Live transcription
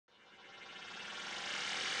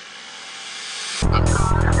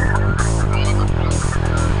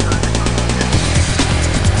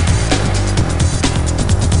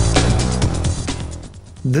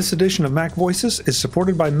This edition of Mac Voices is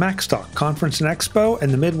supported by MacStock Conference and Expo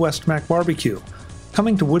and the Midwest Mac Barbecue,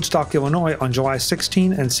 coming to Woodstock, Illinois on July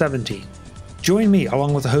 16 and 17. Join me,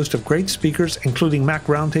 along with a host of great speakers, including Mac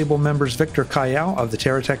Roundtable members Victor Kayal of the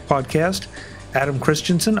TerraTech Podcast, Adam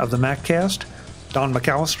Christensen of the MacCast, Don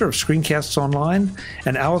McAllister of Screencasts Online,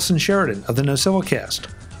 and Allison Sheridan of the NosillaCast.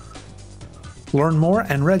 Learn more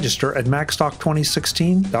and register at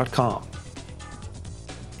macstock2016.com.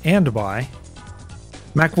 And by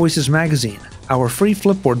Mac Voices Magazine, our free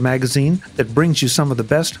Flipboard magazine that brings you some of the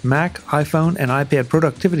best Mac, iPhone, and iPad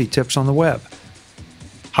productivity tips on the web.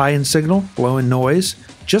 High in signal, low in noise,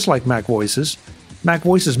 just like Mac Voices, Mac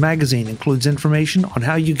Voices Magazine includes information on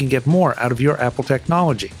how you can get more out of your Apple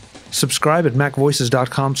technology. Subscribe at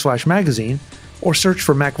macvoices.com/magazine or search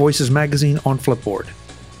for Mac Voices Magazine on Flipboard.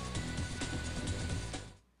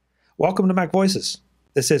 Welcome to Mac Voices.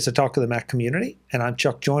 This is a talk of the Mac community, and I'm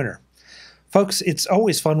Chuck Joyner. Folks, it's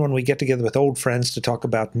always fun when we get together with old friends to talk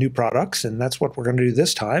about new products, and that's what we're going to do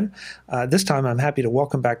this time. This time, I'm happy to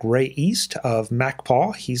welcome back Ray East of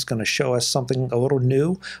MacPaw. He's going to show us something a little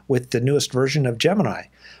new with the newest version of Gemini.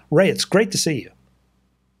 Ray, it's great to see you.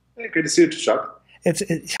 Hey, great to see you, Chuck.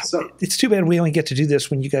 It's too bad we only get to do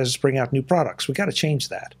this when you guys bring out new products. We got to change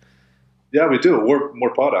that. Yeah, we do.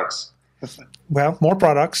 More products. Well, more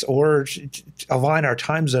products, or align our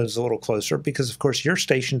time zones a little closer, because, of course, you're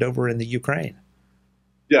stationed over in the Ukraine.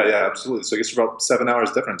 Yeah, absolutely. So I guess about 7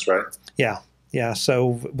 hours difference, right? Yeah.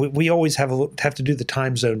 So we always have to do the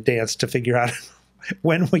time zone dance to figure out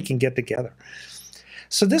when we can get together.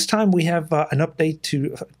 So this time we have an update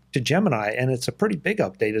to Gemini, and it's a pretty big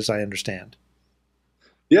update, as I understand.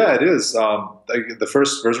 Yeah, it is. The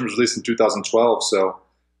first version was released in 2012, so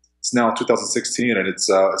it's now 2016, and it's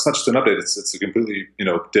not just an update. It's a completely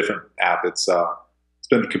different app. It's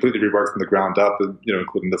been completely reworked from the ground up,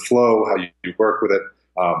 including the flow, how you work with it,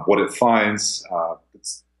 what it finds.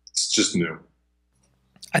 It's just new.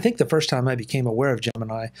 I think the first time I became aware of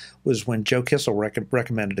Gemini was when Joe Kissel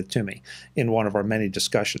recommended it to me in one of our many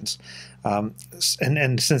discussions.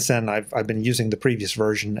 And since then, I've been using the previous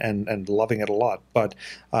version and loving it a lot. But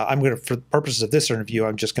for the purposes of this interview,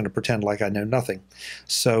 I'm just going to pretend like I know nothing.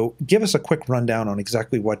 So give us a quick rundown on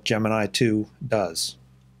exactly what Gemini II does.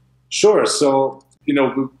 Sure. So,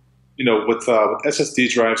 with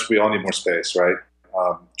SSD drives, we all need more space, right?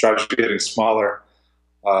 Drives are getting smaller.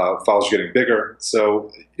 Files are getting bigger.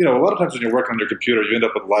 So, a lot of times when you're working on your computer, you end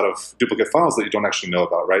up with a lot of duplicate files that you don't actually know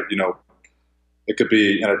about, right? It could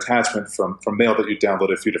be an attachment from mail that you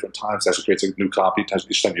downloaded a few different times. It actually creates a new copy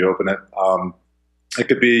each time you open it. It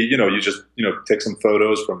could be, you just, take some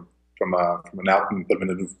photos from an app and put them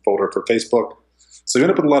in a new folder for Facebook. So you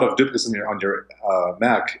end up with a lot of duplicates on your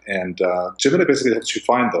Mac, and Gemini basically helps you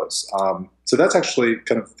find those. So that's actually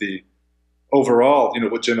kind of the overall,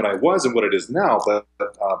 what Gemini was and what it is now, but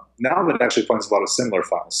now it actually finds a lot of similar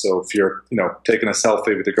files. So if you're, taking a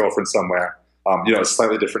selfie with your girlfriend somewhere,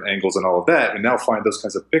 slightly different angles and all of that, and now find those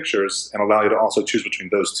kinds of pictures and allow you to also choose between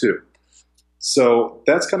those two. So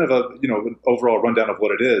that's kind of an overall rundown of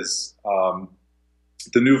what it is.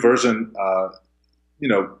 The new version,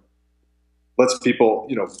 lets people,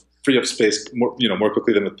 free up space more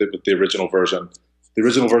quickly than with the original version. The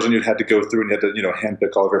original version, you had to go through and you had to,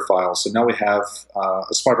 handpick all of your files. So now we have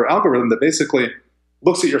a smarter algorithm that basically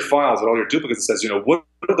looks at your files and all your duplicates and says, what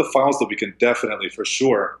are the files that we can definitely, for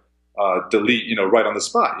sure, delete, right on the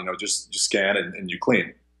spot. Just scan and you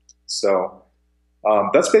clean. So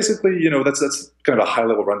that's basically, that's kind of a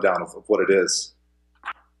high-level rundown of what it is.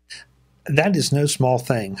 That is no small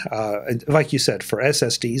thing, like you said, for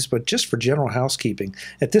SSDs, but just for general housekeeping.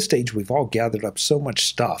 At this stage, we've all gathered up so much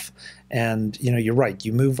stuff. And, you're right.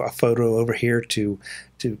 You move a photo over here to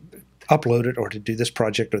upload it or to do this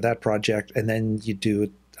project or that project, and then you do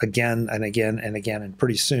it again and again and again. And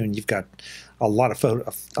pretty soon you've got a lot of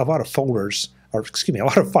folders, or excuse me, a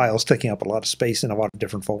lot of files taking up a lot of space in a lot of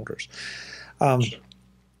different folders.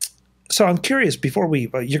 So I'm curious, before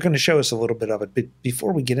you're going to show us a little bit of it, but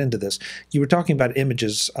before we get into this, you were talking about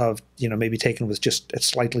images of, maybe taken with just at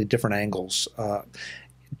slightly different angles.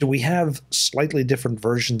 Do we have slightly different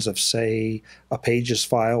versions of, say, a Pages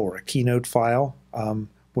file or a Keynote file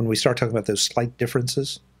when we start talking about those slight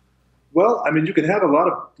differences? Well, you can have a lot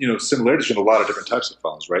of, similarities in a lot of different types of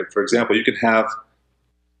files, right? For example, you can have,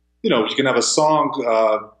 a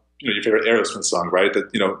song, your favorite Aerosmith song, right?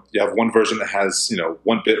 That, you have one version that has,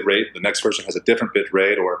 1 bit rate, the next version has a different bit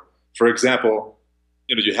rate, or, for example,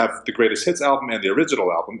 you have the greatest hits album and the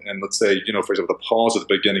original album, and let's say, for example, the pause at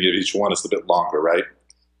the beginning of each one is a bit longer, right?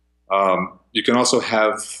 You can also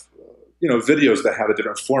have, videos that have a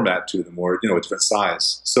different format to them or, a different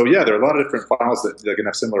size. So yeah, there are a lot of different files that can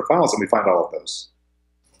have similar files, and we find all of those.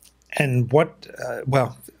 And what,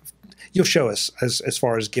 well, you'll show us as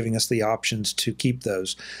far as giving us the options to keep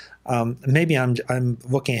those. Maybe I'm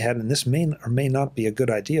looking ahead, and this may or may not be a good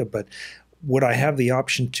idea, but would I have the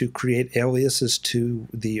option to create aliases to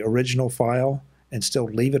the original file and still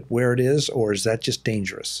leave it where it is, or is that just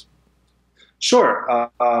dangerous? Sure.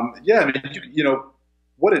 Yeah, I mean,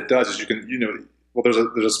 what it does is you can, well, there's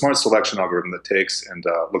a smart selection algorithm that takes and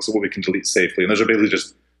looks at what we can delete safely, and those are basically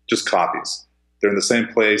just copies. They're in the same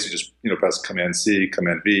place. You just press Command C,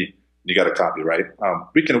 Command V, and you got a copy, right?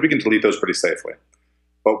 We can delete those pretty safely.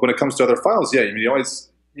 But when it comes to other files, yeah, you always,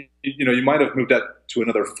 you might have moved that to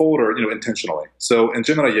another folder, intentionally. So in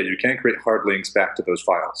Gemini, yeah, you can create hard links back to those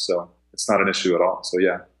files. So it's not an issue at all. So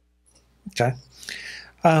yeah. Okay.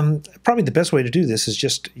 Probably the best way to do this is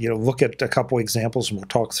just look at a couple examples and we'll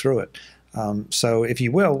talk through it. So if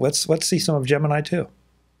you will, let's see some of Gemini II.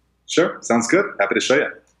 Sure, sounds good. Happy to show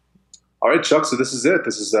you. All right, Chuck. So this is it.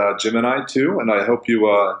 This is Gemini II, and I hope you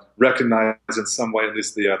recognize in some way at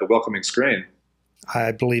least the welcoming screen.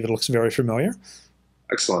 I believe it looks very familiar.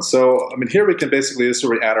 Excellent. So I mean, here we can basically this is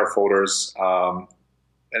where we add our folders,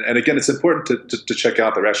 and again, it's important to check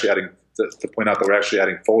out that we're actually adding to point out that we're actually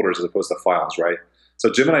adding folders as opposed to files, right?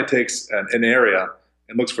 So Gemini takes an area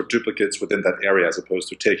and looks for duplicates within that area as opposed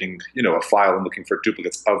to taking, a file and looking for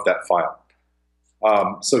duplicates of that file.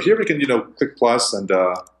 So here we can, click plus and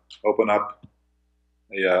open up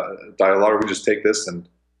a dialog. We just take this and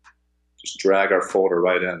just drag our folder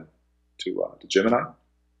right in to Gemini.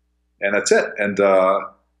 And that's it. And,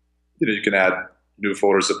 you can add new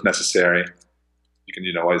folders if necessary. You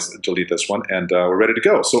can, always delete this one. And we're ready to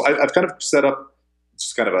go. So I've kind of set up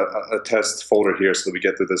just kind of a test folder here so that we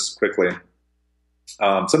get through this quickly.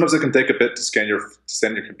 Sometimes it can take a bit to scan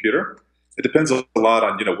your computer. It depends a lot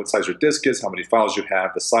on what size your disk is, how many files you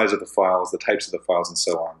have, the size of the files, the types of the files, and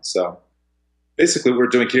so on. So basically, what we're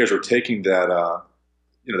doing here is we're taking that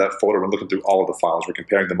that folder. We're looking through all of the files. We're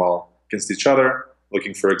comparing them all against each other,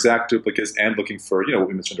 looking for exact duplicates, and looking for what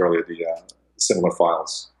we mentioned earlier, the similar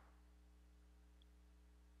files.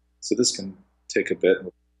 So this can take a bit.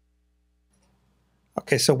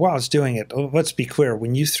 Okay, so while it's doing it, let's be clear.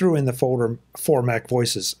 When you threw in the folder for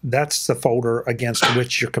MacVoices, that's the folder against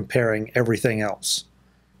which you're comparing everything else.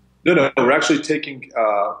 No, we're actually taking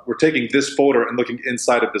this folder and looking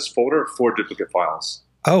inside of this folder for duplicate files.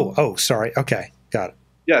 Oh, sorry. Okay, got it.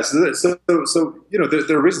 Yeah, so there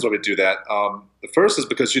are reasons why we do that. The first is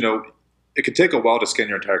because it can take a while to scan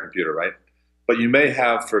your entire computer, right? But you may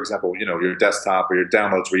have, for example, your desktop or your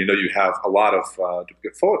downloads where you have a lot of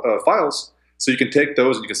duplicate files. So you can take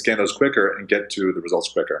those and you can scan those quicker and get to the results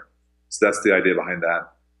quicker. So that's the idea behind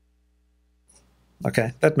that.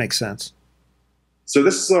 Okay, that makes sense. So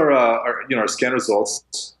this is our scan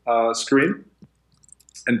results screen.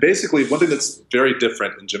 And basically, one thing that's very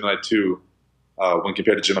different in Gemini 2 when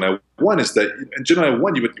compared to Gemini 1 is that in Gemini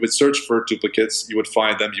 1, you would search for duplicates, you would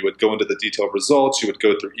find them, you would go into the detailed results, you would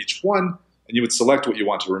go through each one, and you would select what you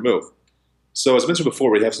want to remove. So as mentioned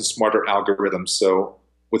before, we have some smarter algorithms. So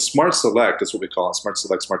with Smart Select, that's what we call it, Smart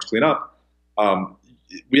Select, Smart Cleanup,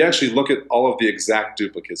 we actually look at all of the exact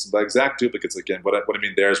duplicates. And by exact duplicates, again, what I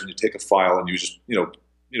mean there is when you take a file and you just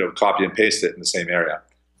copy and paste it in the same area,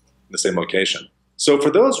 in the same location. So for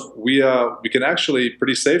those, we can actually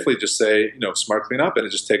pretty safely just say Smart Cleanup, and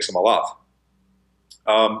it just takes them all off.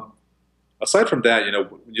 Aside from that,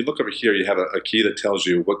 when you look over here, you have a key that tells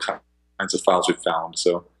you what kinds of files we've found.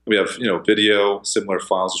 So we have video, similar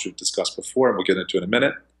files which we've discussed before, and we'll get into in a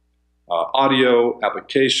minute. Audio,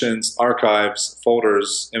 applications, archives,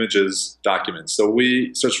 folders, images, documents. So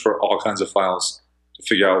we search for all kinds of files to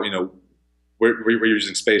figure out where you're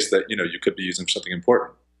using space that you could be using for something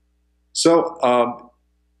important. So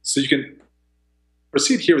so you can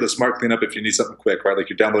proceed here with a Smart Cleanup if you need something quick, right? Like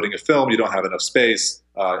you're downloading a film, you don't have enough space,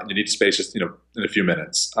 and you need space just in a few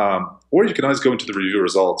minutes. Or you can always go into the review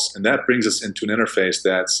results, and that brings us into an interface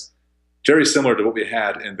that's very similar to what we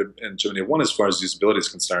had in Gemini 1 as far as usability is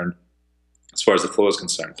concerned, as far as the flow is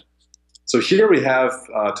concerned. So here we have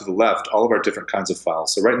to the left all of our different kinds of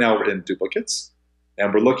files. So right now we're in duplicates,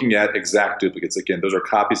 and we're looking at exact duplicates. Again, those are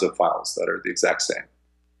copies of files that are the exact same.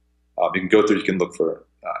 You can go through, you can look for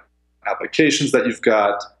applications that you've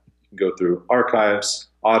got. You can go through archives,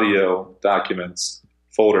 audio, documents,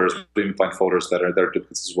 folders. We even find folders that are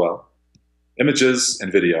duplicates as well. Images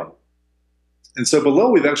and video. And so below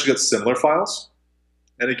we've actually got similar files.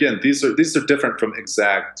 And again, these are different from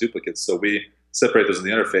exact duplicates. So we separate those in the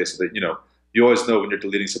interface so that you always know when you're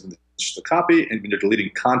deleting something that's just a copy and when you're deleting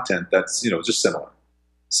content that's just similar.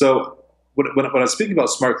 So when I was speaking about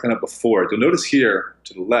Smart Cleanup before, you'll notice here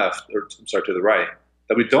to the left, or I'm sorry, to the right,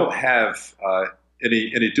 that we don't have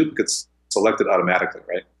any duplicates selected automatically,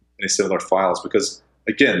 right? Any similar files, because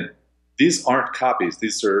again, these aren't copies.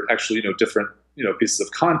 These are actually different pieces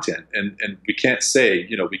of content, and we can't say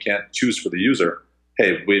we can't choose for the user,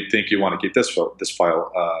 hey, we think you want to keep this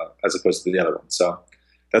file as opposed to the other one. So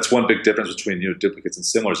that's one big difference between duplicates and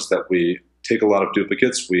similars, is that we take a lot of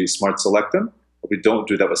duplicates, we smart select them, but we don't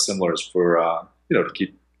do that with similars for to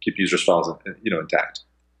keep users' files intact.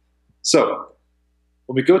 So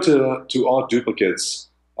when we go to all duplicates,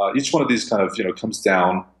 each one of these kind of comes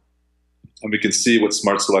down, and we can see what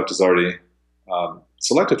smart select is already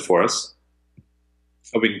selected for us.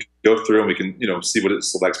 And we can go through and we can see what it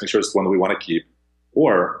selects, make sure it's the one that we want to keep.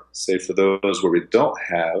 Or say for those where we don't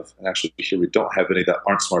have, and actually here we don't have any that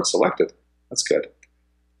aren't smart selected. That's good.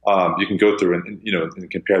 You can go through and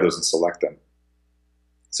compare those and select them.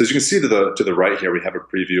 So as you can see to the right here, we have a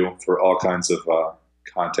preview for all kinds of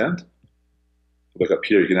content. Look up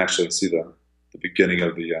here, you can actually see the beginning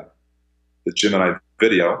of the Gemini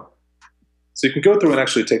video. So you can go through and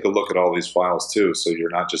actually take a look at all these files too, so you're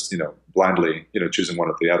not just blindly choosing one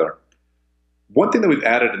or the other. One thing that we've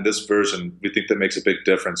added in this version, we think that makes a big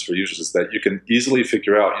difference for users, is that you can easily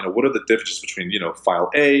figure out what are the differences between file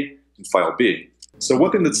A and file B. So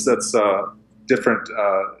one thing that's different,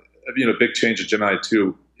 a big change in Gemini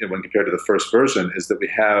 2 when compared to the first version, is that we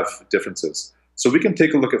have differences. So we can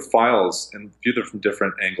take a look at files and view them from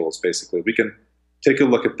different angles. Basically, we can take a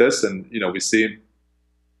look at this, and we see,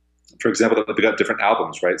 for example, that they got different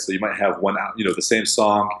albums, right? So you might have one, the same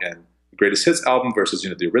song and the greatest hits album versus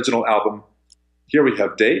the original album. Here we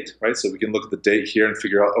have date, right? So we can look at the date here and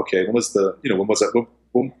figure out, okay, when was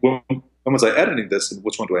I editing this, and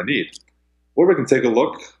which one do I need? Or we can take a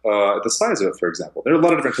look at the size of it, for example. There are a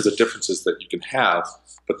lot of different kinds of differences that you can have,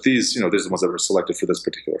 but these, these are the ones that were selected for this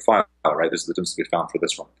particular file, right? These are the differences we found for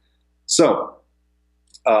this one. So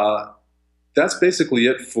that's basically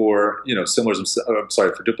it for similars. I'm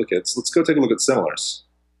sorry, for duplicates. Let's go take a look at similars.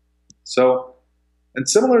 So in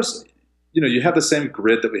similars, you have the same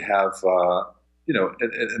grid that we have.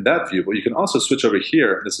 In that view, but you can also switch over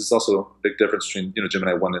here. And this is also a big difference between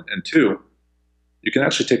Gemini 1 and 2. You can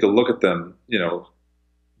actually take a look at them.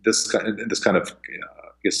 This kind of, I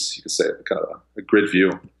guess you could say, kind of a grid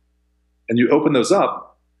view, and you open those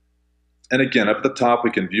up. And again, up at the top,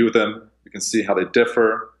 we can view them. We can see how they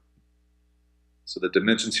differ. So the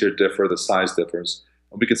dimensions here differ, the size differs,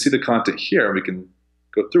 and we can see the content here. And we can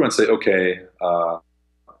go through and say, okay, I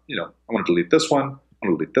want to delete this one. I want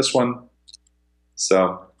to delete this one.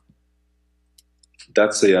 So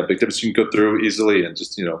that's a big difference. You can go through easily and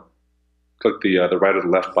just click the right or the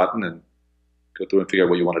left button and go through and figure out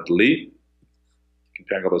what you want to delete,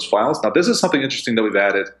 comparing all those files. Now this is something interesting that we've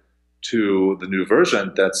added to the new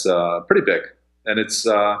version that's pretty big, and it's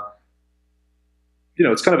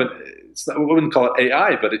it's kind of we wouldn't call it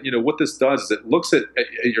AI, but what this does is it looks at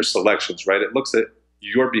your selections, right? It looks at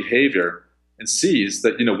your behavior and sees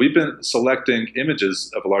that we've been selecting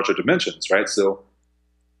images of larger dimensions, right? So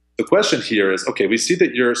the question here is, okay, we see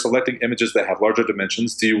that you're selecting images that have larger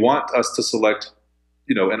dimensions. Do you want us to select,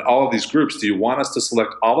 in all of these groups, do you want us to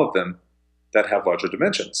select all of them that have larger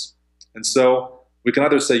dimensions? And so we can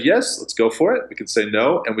either say yes, let's go for it. We can say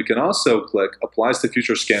no, and we can also click applies to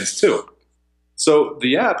future scans too. So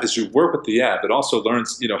the app, as you work with the app, it also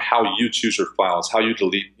learns, how you choose your files, how you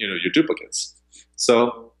delete, your duplicates.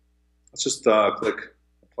 So let's just click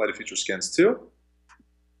apply to future scans too.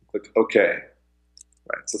 Click OK.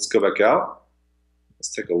 Right, so let's go back out. Let's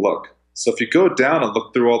take a look. So if you go down and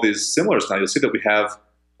look through all these similars now, you'll see that we have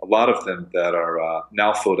a lot of them that are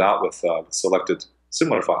now filled out with selected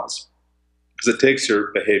similar files, because it takes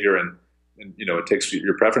your behavior and it takes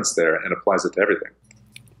your preference there and applies it to everything.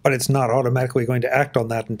 But it's not automatically going to act on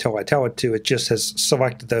that until I tell it to. It just has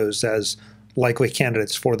selected those as likely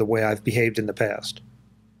candidates for the way I've behaved in the past.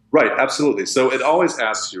 Right, absolutely. So it always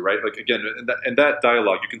asks you, right? Like again, in that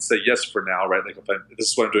dialogue, you can say yes for now, right? Like if this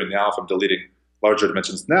is what I'm doing now, if I'm deleting larger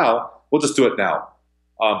dimensions now, we'll just do it now.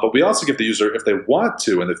 But we also give the user, if they want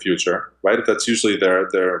to in the future, right? If that's usually their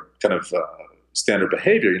kind of standard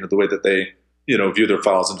behavior, the way that they view their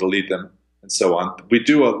files and delete them and so on. We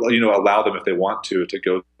do allow them, if they want to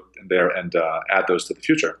go in there and add those to the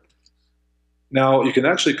future. Now, you can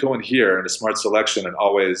actually go in here in a smart selection and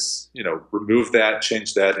always, remove that,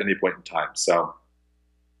 change that at any point in time. So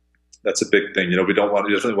that's a big thing. We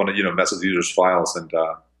definitely want to, mess with the user's files and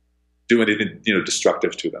do anything,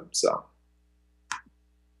 destructive to them.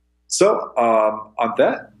 So on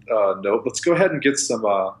that note, let's go ahead and get some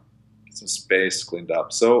space cleaned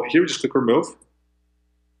up. So here we just click remove,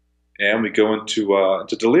 and we go into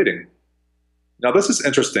deleting. Now this is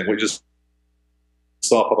interesting. We just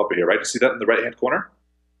saw pop up here, right? You see that in the right-hand corner?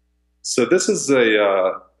 So this is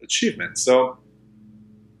a achievement. So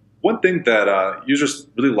one thing that users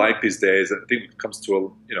really like these days, I think when it comes to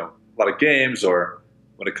a lot of games, or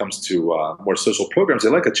when it comes to more social programs, they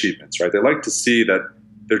like achievements, right? They like to see that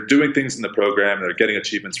they're doing things in the program, they're getting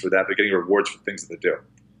achievements for that, they're getting rewards for things that they do.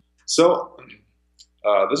 So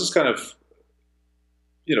this is kind of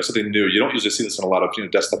something new. You don't usually see this in a lot of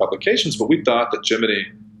desktop applications, but we thought that Gemini,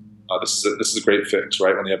 this is a great fix,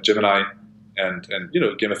 right? When you have Gemini and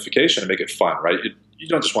gamification and make it fun, right? You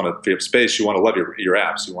don't just want to free up space. You want to love your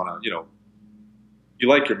apps. You want to you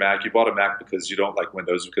like your Mac. You bought a Mac because you don't like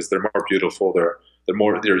Windows because they're more beautiful. They're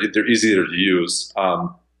easier to use.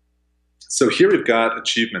 So here we've got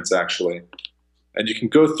achievements actually, and you can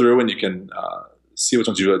go through and you can see which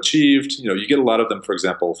ones you've achieved. You get a lot of them. For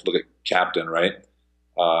example, if you look at Captain, right?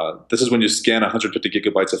 This is when you scan 150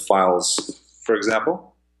 gigabytes of files, for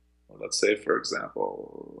example. Or let's say, for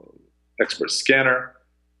example, expert scanner.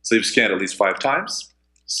 So you've scanned at least 5 times.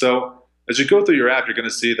 So as you go through your app, you're going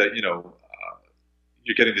to see that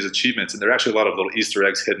you're getting these achievements, and there are actually a lot of little Easter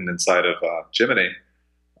eggs hidden inside of Gemini,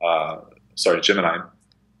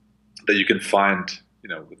 that you can find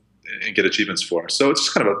and get achievements for. So it's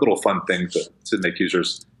just kind of a little fun thing to make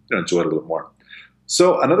users enjoy it a little more.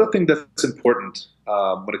 So another thing that's important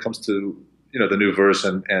when it comes to the new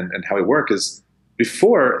version and how we work is,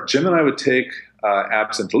 before Gemini would take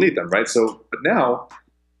apps and delete them, right? But now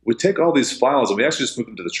we take all these files and we actually just move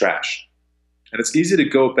them to the trash. And it's easy to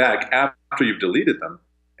go back after you've deleted them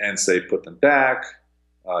and say put them back.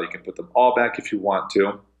 You can put them all back if you want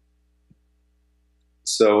to.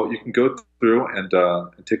 So you can go through and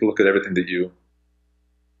take a look at everything that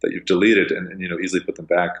you've deleted and easily put them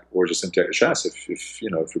back, or just empty out your chest if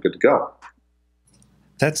you're good to go.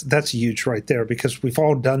 That's huge right there, because we've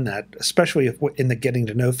all done that, especially in the getting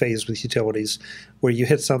to know phase with utilities, where you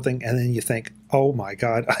hit something and then you think, oh my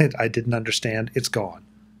God, I didn't understand, it's gone.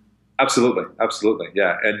 Absolutely,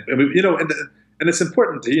 yeah, and it's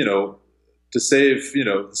important to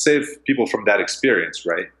save people from that experience,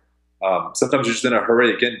 right? Sometimes you're just in a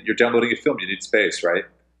hurry. Again, you're downloading a film, you need space, right?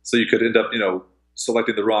 So you could end up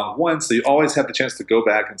selecting the wrong one. So you always have the chance to go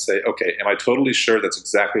back and say, okay, am I totally sure that's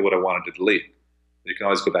exactly what I wanted to delete? You can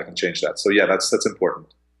always go back and change that. So yeah, that's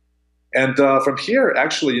important. And from here,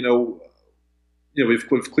 actually,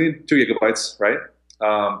 we've cleaned 2 gigabytes, right?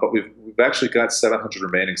 But we've actually got 700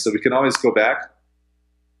 remaining, so we can always go back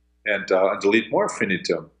and delete more if we need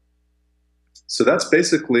to. So that's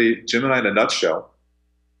basically Gemini in a nutshell.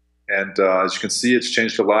 And as you can see, it's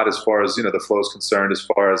changed a lot as far as the flow is concerned, as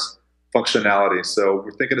far as functionality. So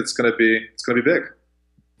we're thinking it's going to be big.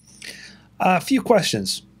 A few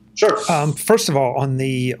questions. Sure. First of all, on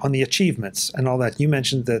the achievements and all that, you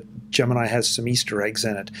mentioned that Gemini has some Easter eggs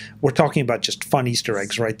in it. We're talking about just fun Easter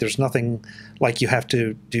eggs, right? There's nothing like you have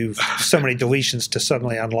to do so many deletions to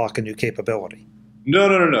suddenly unlock a new capability.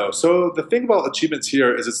 No. So the thing about achievements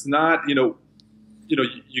here is it's not, you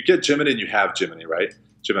get Gemini and you have Gemini, right?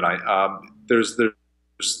 Gemini. There's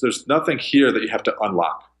nothing here that you have to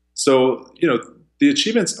unlock. So, the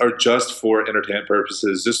achievements are just for entertainment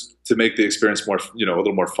purposes, just to make the experience more, a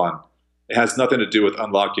little more fun. It has nothing to do with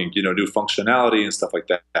unlocking, new functionality and stuff like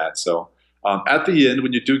that. So at the end,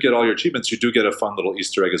 when you do get all your achievements, you do get a fun little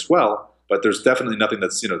Easter egg as well. But there's definitely nothing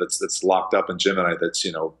that's, that's locked up in Gemini that's,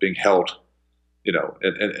 being held,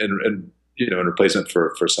 in replacement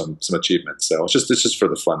for some achievements. So it's just for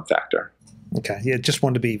the fun factor. Okay. Yeah, just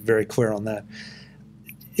wanted to be very clear on that.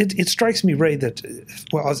 It strikes me, Ray, that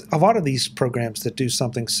a lot of these programs that do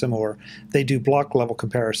something similar, they do block level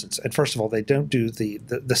comparisons. And first of all, they don't do the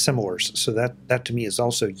similars. So that to me is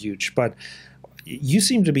also huge. But you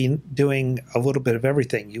seem to be doing a little bit of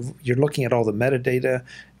everything. You're looking at all the metadata.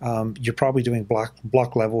 You're probably doing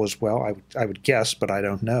block level as well, I would guess, but I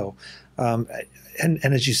don't know. And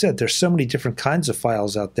as you said, there's so many different kinds of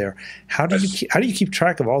files out there. How do you keep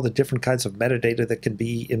track of all the different kinds of metadata that can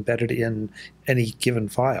be embedded in any given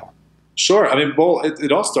file? Sure. I mean, well,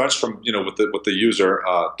 it all starts from what the user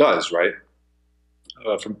does, right?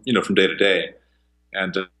 From day to day,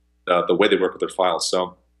 and the way they work with their files.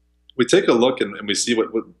 So we take a look and we see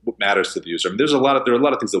what matters to the user. I mean, there are a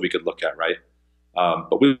lot of things that we could look at, right?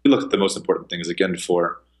 But we look at the most important things. Again,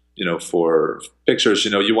 for pictures,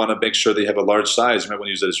 you want to make sure they have a large size. You might want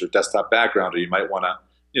to use it as your desktop background, or you might want to,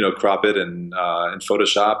 crop it in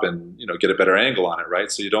Photoshop and, get a better angle on it,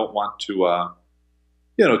 right? So you don't want to,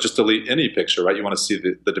 just delete any picture, right? You want to see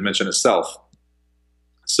the dimension itself.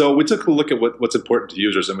 So we took a look at what's important to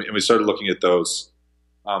users, and we started looking at those.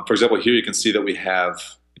 For example, here you can see that we have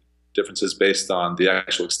differences based on the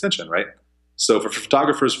actual extension, right? So for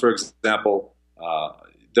photographers, for example,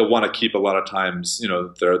 they'll want to keep a lot of times,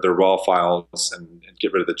 their raw files and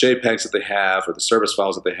get rid of the JPEGs that they have or the service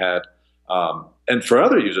files that they had. And for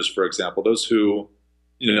other users, for example, those who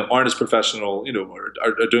aren't as professional,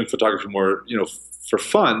 are doing photography more, for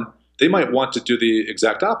fun, they might want to do the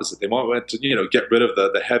exact opposite. They might want to, get rid of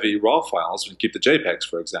the heavy raw files and keep the JPEGs,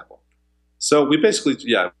 for example. So we basically,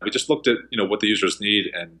 we just looked at, what the users need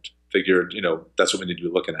and figured, that's what we need to be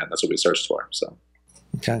looking at. That's what we searched for. So.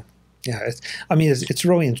 Okay. Yeah. It's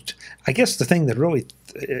really, I guess the thing that really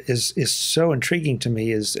is so intriguing to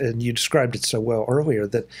me is, and you described it so well earlier,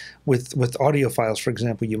 that with audio files, for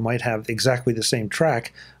example, you might have exactly the same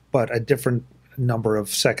track, but a different number of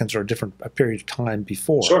seconds or a period of time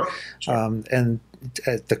before. Sure. And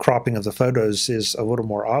the cropping of the photos is a little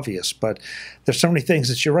more obvious, but there's so many things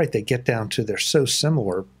that you're right, they get down to, they're so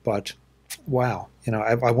similar, but wow,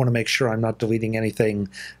 I want to make sure I'm not deleting anything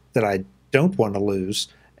that I don't want to lose.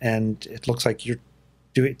 And it looks like you're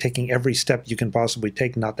taking every step you can possibly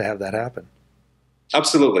take not to have that happen.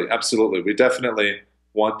 Absolutely, absolutely. We definitely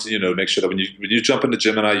want to, make sure that when you jump into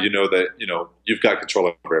Gemini, that you've got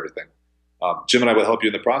control over everything. Gemini will help you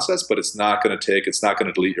in the process, but it's not going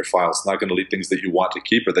to delete your files. It's not going to delete things that you want to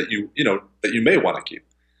keep or that you may want to keep.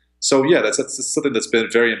 So yeah, that's something that's been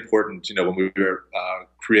very important. When we were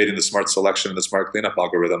creating the smart selection and the smart cleanup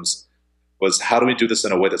algorithms, was how do we do this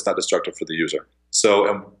in a way that's not destructive for the user? So,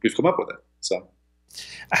 and we've come up with it. So,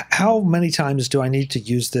 how many times do I need to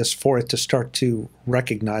use this for it to start to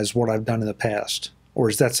recognize what I've done in the past, or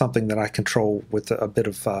is that something that I control with a bit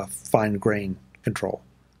of fine grain control?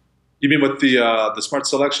 You mean with the smart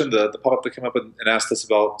selection, the pop-up that came up and asked us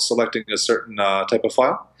about selecting a certain type of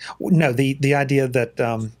file? No, the idea that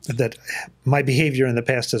that my behavior in the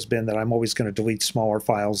past has been that I'm always going to delete smaller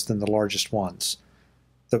files than the largest ones.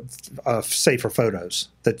 Say for photos,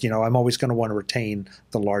 that I'm always going to want to retain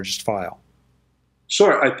the largest file.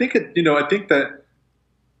 Sure, I think I think that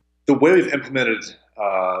the way we've implemented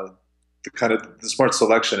the smart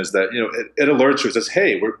selection is that it alerts you. It says,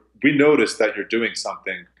 hey, we noticed that you're doing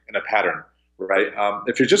something in a pattern, right?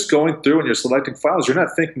 If you're just going through and you're selecting files, you're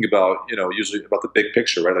not thinking about usually about the big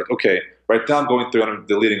picture, right? Like, okay, right now I'm going through and I'm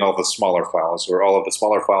deleting all the smaller files or all of the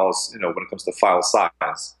smaller files, when it comes to file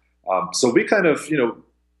size. So we kind of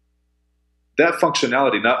that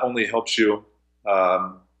functionality not only helps you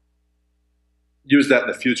use that in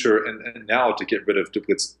the future and now to get rid of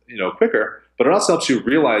duplicates, quicker, but it also helps you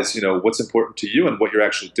realize, what's important to you and what you're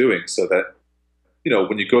actually doing, so that,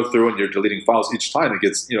 when you go through and you're deleting files each time, it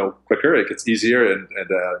gets, quicker, it gets easier, and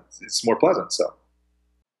it's more pleasant. So,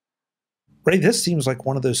 Ray, this seems like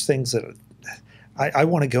one of those things that I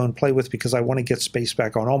want to go and play with because I want to get space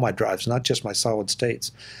back on all my drives, not just my solid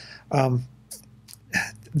states.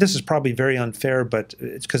 This is probably very unfair, but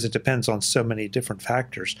it's because it depends on so many different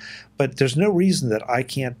factors. But there's no reason that I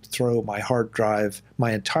can't throw my hard drive,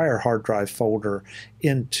 my entire hard drive folder,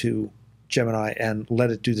 into Gemini and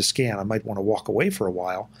let it do the scan. I might want to walk away for a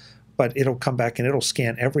while, but it'll come back and it'll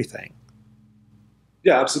scan everything.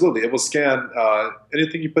 Yeah, absolutely. It will scan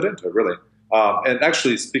anything you put into it, really. And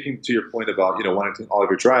actually, speaking to your point about wanting all of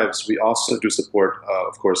your drives, we also do support,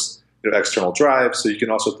 of course, external drives, so you can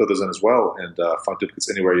also throw those in as well and find duplicates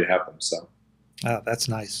anywhere you have them. So, that's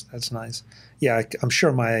nice. That's nice. Yeah, I'm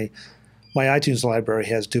sure my iTunes library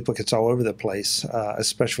has duplicates all over the place,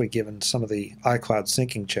 especially given some of the iCloud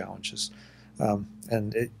syncing challenges.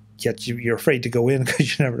 Yet you're afraid to go in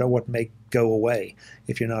because you never know what may go away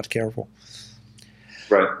if you're not careful.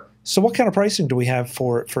 Right. So, what kind of pricing do we have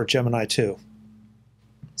for Gemini II?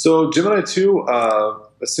 So, Gemini II,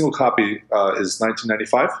 a single copy is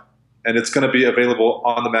 $19.95. And it's going to be available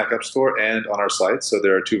on the Mac App Store and on our site. So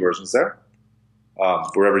there are two versions there.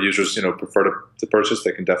 Wherever users prefer to purchase,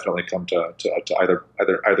 they can definitely come to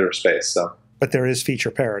either space. So, but there is feature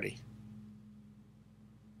parity.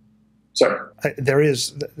 Sorry, there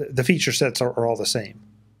is the feature sets are all the same.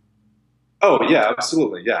 Oh yeah,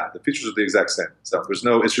 absolutely. Yeah, the features are the exact same. So there's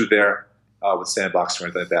no issue there with sandboxing or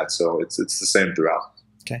anything like that. So it's the same throughout.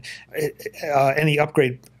 Okay. Any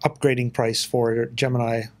upgrading price for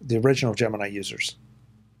Gemini, the original Gemini users?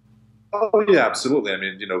 Oh yeah, absolutely. I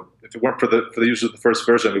mean, if it weren't for the users of the first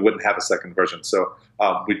version, we wouldn't have a second version. So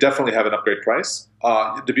we definitely have an upgrade price.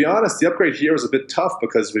 To be honest, the upgrade here is a bit tough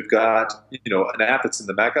because we've got an app that's in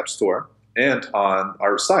the Mac App Store and on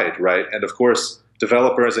our site, right? And of course,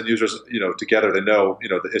 developers and users, together, they know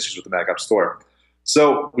the issues with the Mac App Store.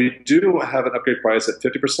 So we do have an upgrade price at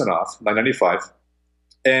 50% off, $9.95.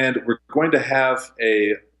 And we're going to have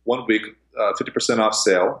a 1-week 50% off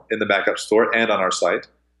sale in the Mac App Store and on our site.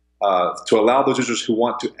 to allow those users who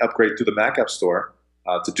want to upgrade to the Mac App Store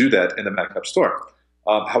to do that in the Mac App Store.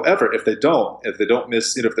 However, if they don't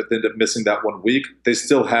miss, if they end up missing that 1 week, they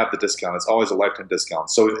still have the discount. It's always a lifetime discount.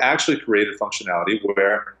 So we've actually created functionality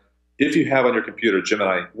where if you have on your computer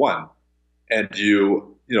Gemini 1 and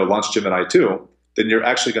you launch Gemini 2, then you're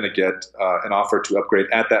actually going to get an offer to upgrade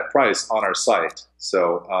at that price on our site.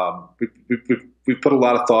 So we've put a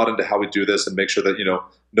lot of thought into how we do this and make sure that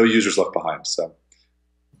no users left behind. So.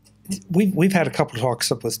 We've had a couple of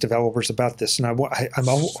talks up with developers about this, and I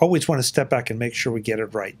always want to step back and make sure we get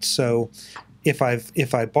it right. So, if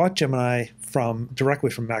I bought Gemini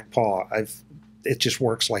directly from MacPaw, it just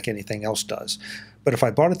works like anything else does. But if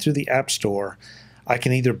I bought it through the App Store, I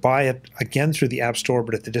can either buy it again through the App Store,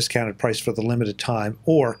 but at the discounted price for the limited time,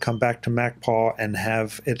 or come back to MacPaw and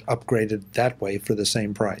have it upgraded that way for the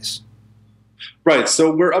same price. Right.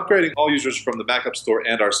 So we're upgrading all users from the Mac App Store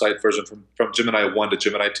and our site version from Gemini 1 to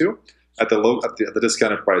Gemini 2 at the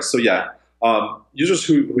discounted price. So yeah, users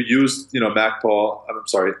who used Gemini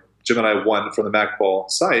 1 from the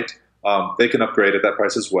MacPaw site, they can upgrade at that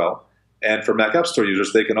price as well. And for Mac App Store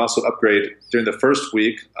users, they can also upgrade during the first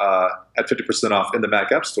week at 50% off in the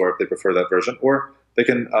Mac App Store if they prefer that version, or they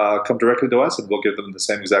can come directly to us and we'll give them the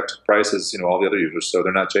same exact price as all the other users, so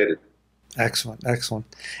they're not jaded. Excellent, excellent.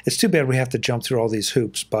 It's too bad we have to jump through all these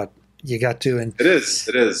hoops, but you got to. And it is,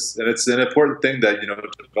 and it's an important thing that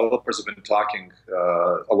developers have been talking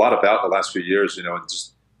a lot about the last few years. And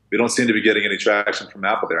just we don't seem to be getting any traction from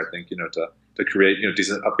Apple there. I think to create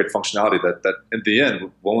decent upgrade functionality that in the end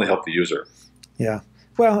will only help the user. Yeah.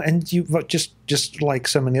 Well, and you just like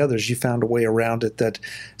so many others, you found a way around it that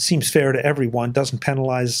seems fair to everyone, doesn't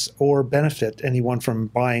penalize or benefit anyone from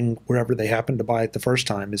buying wherever they happen to buy it the first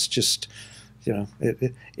time. It's just,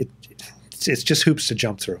 it's just hoops to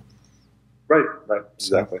jump through. Right,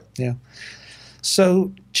 exactly. So, yeah.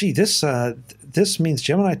 So, gee, this means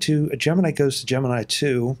Gemini goes to Gemini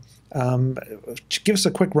 2. Give us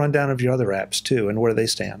a quick rundown of your other apps too, and where they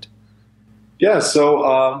stand. Yeah.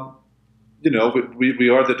 So. We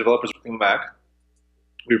are the developers of Mac.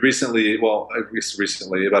 We recently,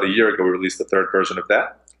 about a year ago, we released the third version of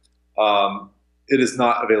that. It is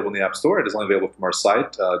not available in the App Store. It is only available from our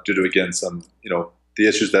site due to, again, some, the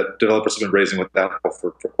issues that developers have been raising with Apple for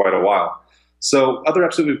quite a while. So other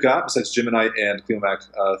apps that we've got, besides Gemini and Mac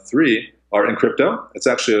 3, are Encrypto. It's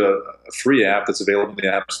actually a free app that's available in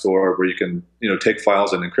the App Store where you can, take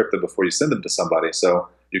files and encrypt them before you send them to somebody. So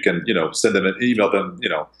you can, send them and email them,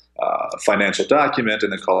 a financial document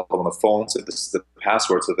and then call them on the phone. So this is the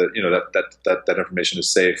password so that that information is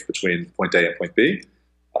safe between point A and point B.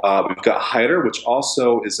 We've got Hider, which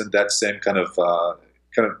also is in that same kind of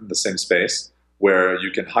in the same space where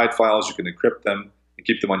you can hide files, you can encrypt them and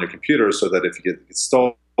keep them on your computer so that if you get stolen,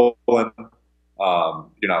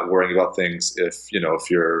 you're not worrying about things. If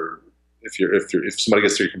somebody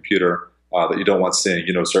gets to your computer that you don't want seeing,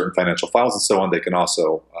 certain financial files and so on, they can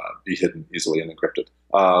also be hidden easily and encrypted.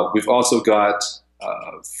 We've also got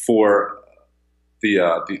for the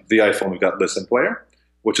iPhone, we've got Listen Player,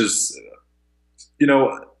 which is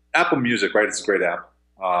Apple Music, right? It's a great app.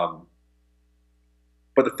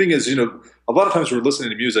 But the thing is, a lot of times we're listening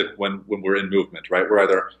to music when we're in movement, right? We're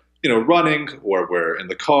either running, or we're in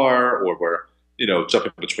the car, or we're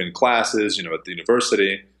jumping between classes, at the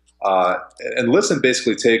university. And Listen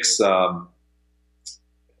basically takes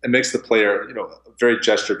it makes the player a very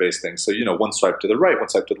gesture-based thing. So one swipe to the right, one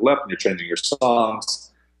swipe to the left, and you're changing your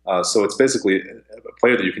songs. So it's basically a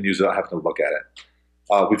player that you can use without having to look at it.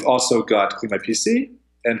 We've also got Clean My PC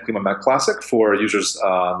and Clean My Mac Classic for users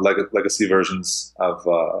legacy versions of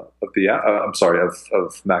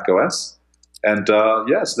Mac OS. And so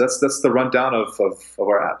that's the rundown of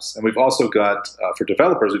our apps. And we've also got for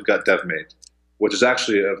developers, we've got DevMate, which is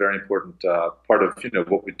actually a very important part of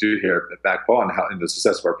what we do here at MacPaw and how in the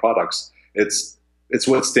success of our products. It's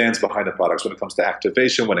what stands behind the products when it comes to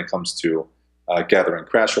activation, when it comes to gathering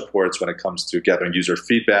crash reports, when it comes to gathering user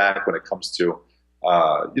feedback, when it comes to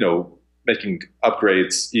making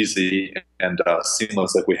upgrades easy and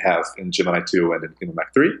seamless like we have in Gemini 2 and in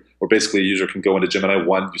Mac 3, where basically a user can go into Gemini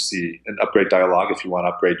 1, you see an upgrade dialog. If you want to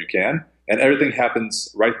upgrade, you can. And everything happens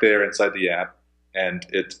right there inside the app. And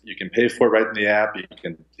you can pay for it right in the app.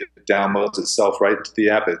 It downloads itself right to the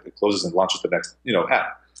app. It closes and launches the next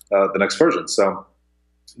app, the next version. So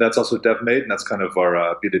that's also DevMate, and that's kind of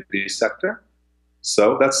our B2B sector.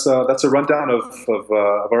 So that's a rundown of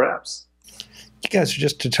our apps. You guys are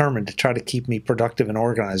just determined to try to keep me productive and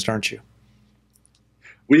organized, aren't you?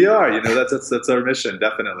 We are. That's our mission.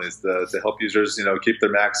 Definitely is to help users keep their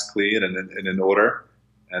Macs clean and in order,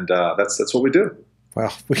 and that's what we do.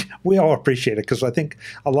 Well, we all appreciate it because I think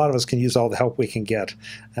a lot of us can use all the help we can get.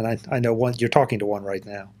 And I know you're talking to one right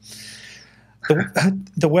now.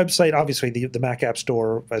 The website, obviously, the Mac App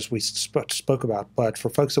Store, as we spoke about, but for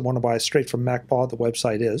folks that want to buy straight from MacPaw, the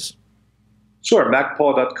website is? Sure,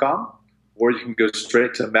 MacPaw.com, or you can go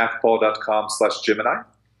straight to MacPaw.com/Gemini,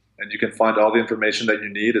 and you can find all the information that you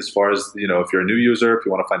need as far as, if you're a new user, if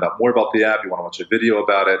you want to find out more about the app, you want to watch a video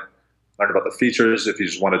about it, learn about the features, if you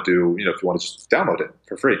just want to do, if you want to just download it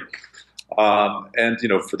for free, and,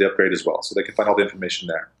 for the upgrade as well. So they can find all the information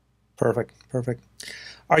there. Perfect.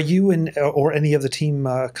 Are you or any of the team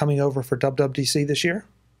coming over for WWDC this year?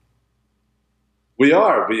 We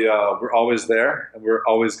are. We're always there, and we're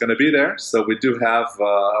always going to be there. So we do have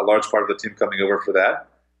a large part of the team coming over for that,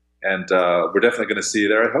 and we're definitely going to see you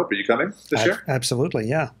there, I hope. Are you coming this year? Absolutely,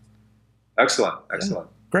 yeah. Excellent. Yeah,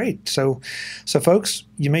 great. So folks,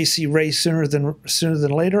 you may see Ray sooner than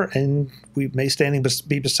later, and we may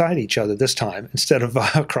be beside each other this time instead of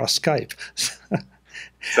across Skype.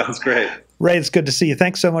 Sounds great. Ray, it's good to see you.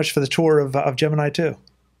 Thanks so much for the tour of Gemini II.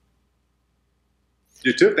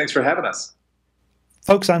 You too. Thanks for having us.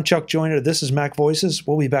 Folks, I'm Chuck Joyner. This is Mac Voices.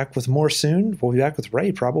 We'll be back with more soon. We'll be back with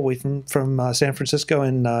Ray probably from San Francisco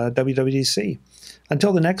and WWDC.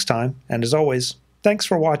 Until the next time, and as always, thanks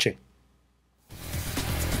for watching.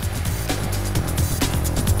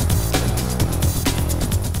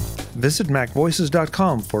 Visit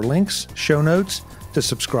MacVoices.com for links, show notes, to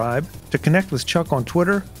subscribe, to connect with Chuck on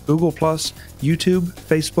Twitter, Google+, YouTube,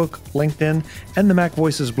 Facebook, LinkedIn, and the Mac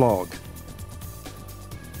Voices blog.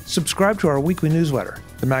 Subscribe to our weekly newsletter,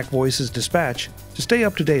 the Mac Voices Dispatch, to stay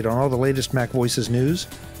up to date on all the latest Mac Voices news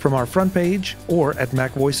from our front page or at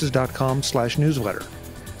macvoices.com/newsletter.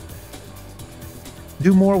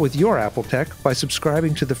 Do more with your Apple tech by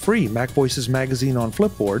subscribing to the free Mac Voices magazine on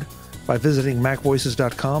Flipboard by visiting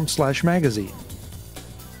macvoices.com/magazine.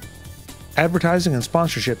 Advertising and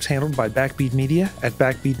sponsorships handled by Backbeat Media at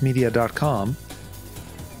backbeatmedia.com.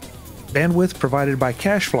 Bandwidth provided by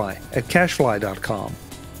CacheFly at cachefly.com.